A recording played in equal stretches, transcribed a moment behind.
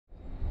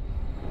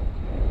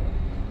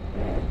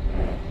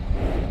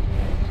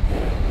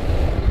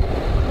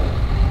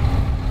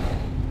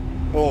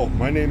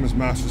My name is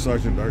Master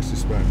Sergeant Darcy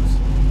Spence.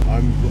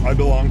 I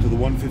belong to the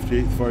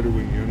 158th Fighter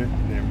Wing Unit,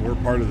 and we're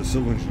part of the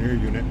Civil Engineer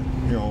Unit.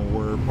 You know,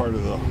 we're part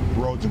of the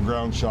Roads and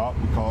Ground Shop.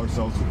 We call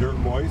ourselves the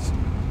Dirt Boys.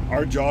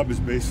 Our job is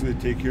basically to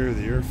take care of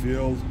the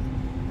airfield,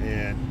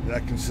 and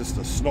that consists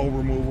of snow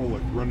removal,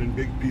 like running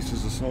big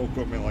pieces of snow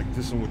equipment like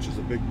this one, which is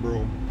a big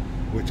broom,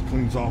 which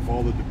cleans off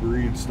all the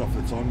debris and stuff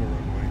that's on the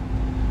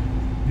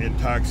runway, and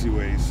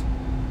taxiways.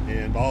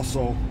 And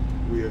also,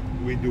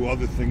 we do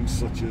other things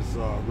such as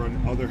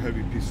run other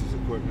heavy pieces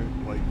of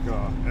equipment like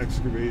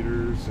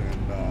excavators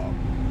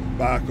and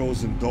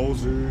backhoes and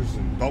dozers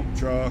and dump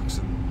trucks,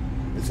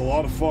 and it's a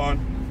lot of fun.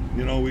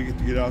 You know, we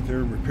get out there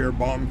and repair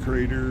bomb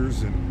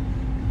craters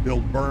and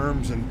build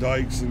berms and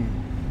dikes, and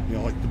you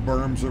know, like the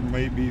berms are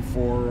maybe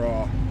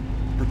for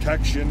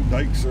protection,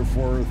 dikes are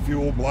for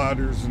fuel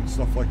bladders and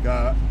stuff like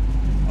that.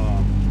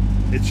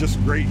 It's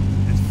just great.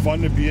 It's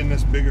fun to be in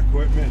this big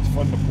equipment. It's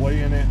fun to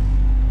play in it.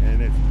 And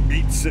it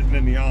beats sitting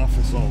in the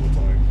office all the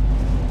time.